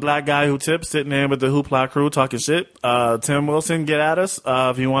Rod from the Black Guy Who Tips sitting in with the HoopLA crew talking shit. Tim Wilson, get at us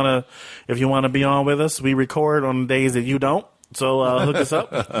if you wanna be on with us. We record on the days that you don't. So hook us up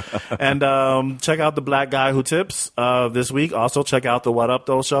and check out the Black Guy Who Tips this week. Also check out the What Up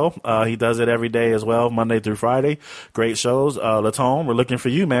Though show. He does it every day as well, Monday through Friday. Great shows. Latone, we're looking for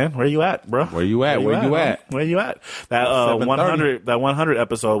you, man. Where you at, bro? Where you at? Where you at? That 100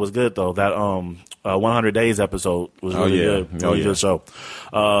 episode was good though. That 100 days episode was really good. Really good show.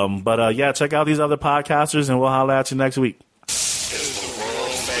 But check out these other podcasters and we'll holler at you next week.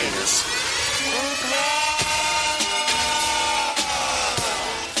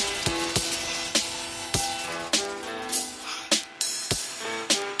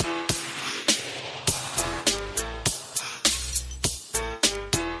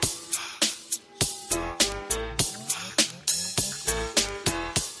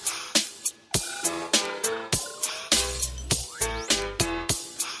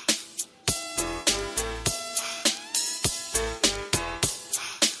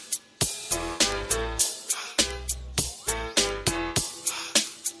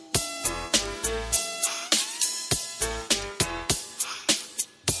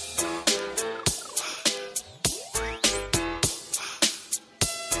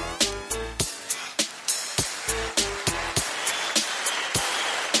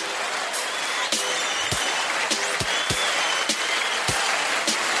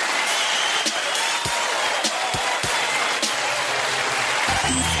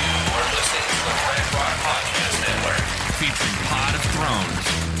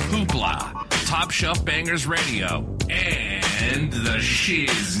 HoopLA, Top Shelf Bangers Radio, and the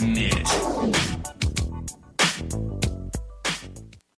Shiznit.